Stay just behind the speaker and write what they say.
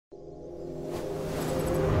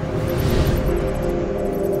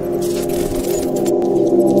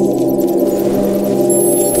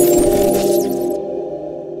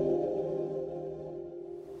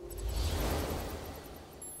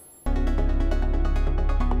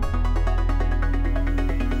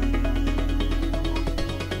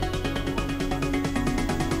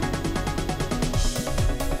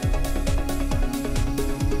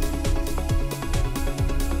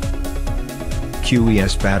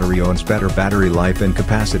QES battery owns better battery life and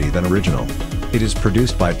capacity than original. It is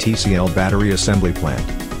produced by TCL Battery Assembly Plant.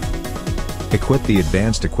 Equip the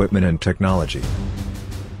advanced equipment and technology.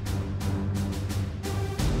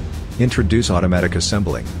 Introduce automatic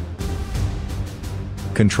assembling.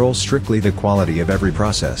 Control strictly the quality of every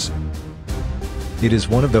process. It is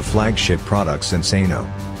one of the flagship products in CINO.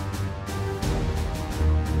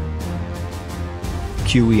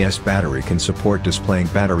 QES battery can support displaying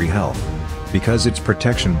battery health, because its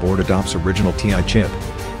protection board adopts original TI chip.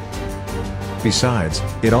 Besides,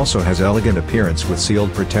 it also has elegant appearance with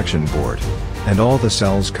sealed protection board, and all the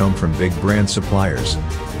cells come from big brand suppliers.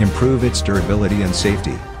 Improve its durability and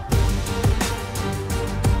safety.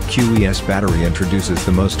 QES battery introduces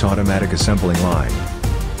the most automatic assembling line.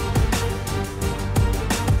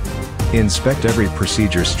 Inspect every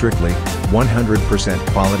procedure strictly,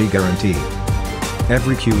 100% quality guarantee.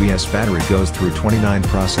 Every QES battery goes through 29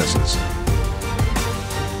 processes.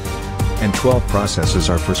 And 12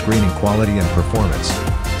 processes are for screening quality and performance.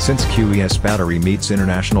 Since QES battery meets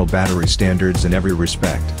international battery standards in every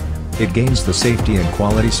respect, it gains the safety and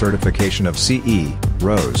quality certification of CE,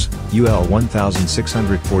 RoHS, UL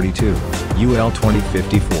 1642, UL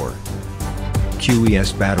 2054.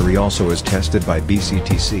 QES battery also is tested by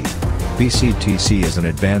BCTC. BCTC is an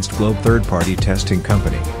advanced globe third-party testing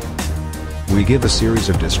company. We give a series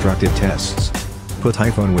of destructive tests. Put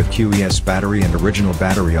iPhone with QES battery and original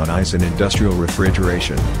battery on ice in industrial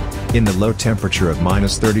refrigeration, in the low temperature of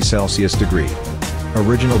 -30°C.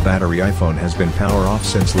 Original battery iPhone has been power off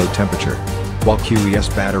since low temperature, while QES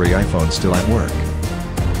battery iPhone still at work.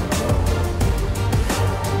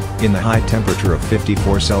 In the high temperature of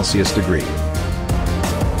 54°C.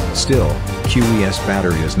 Still, QES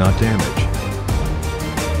battery is not damaged.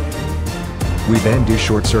 We then do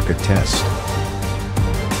short circuit test.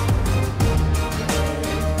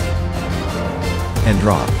 And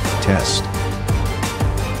drop test.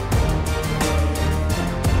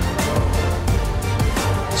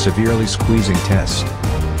 Severely squeezing test.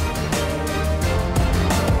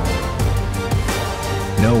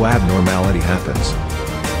 No abnormality happens.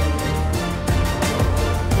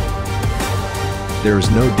 There is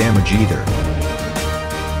no damage either.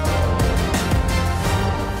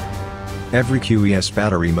 Every QES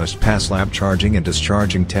battery must pass lab charging and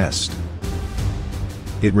discharging test.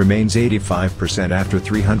 It remains 85% after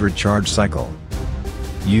 300 charge cycle.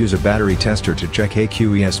 Use a battery tester to check a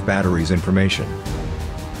QES battery's information.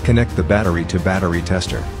 Connect the battery to battery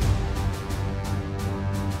tester.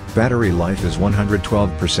 Battery life is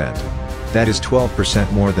 112%. That is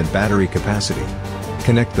 12% more than battery capacity.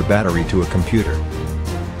 Connect the battery to a computer.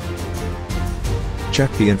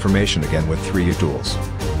 Check the information again with 3 tools.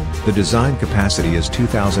 The design capacity is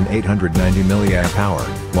 2890 mAh,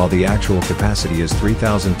 while the actual capacity is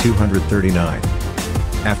 3239.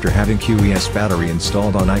 After having QES battery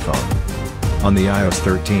installed on iPhone, on the iOS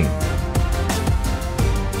 13,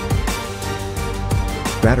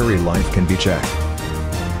 battery life can be checked.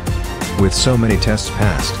 With so many tests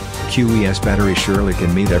passed, QES battery surely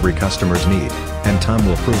can meet every customer's need, and time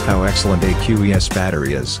will prove how excellent a QES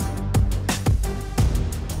battery is.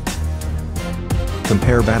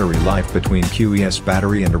 Compare battery life between QES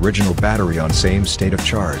battery and original battery on same state of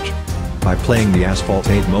charge, by playing the Asphalt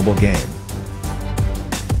 8 mobile game.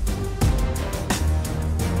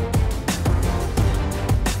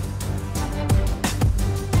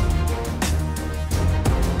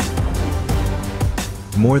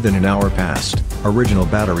 More than an hour passed, original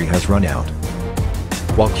battery has run out.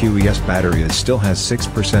 While QES battery still has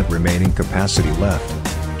 6% remaining capacity left,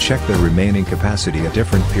 check the remaining capacity a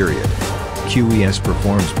different period. QES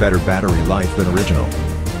performs better battery life than original.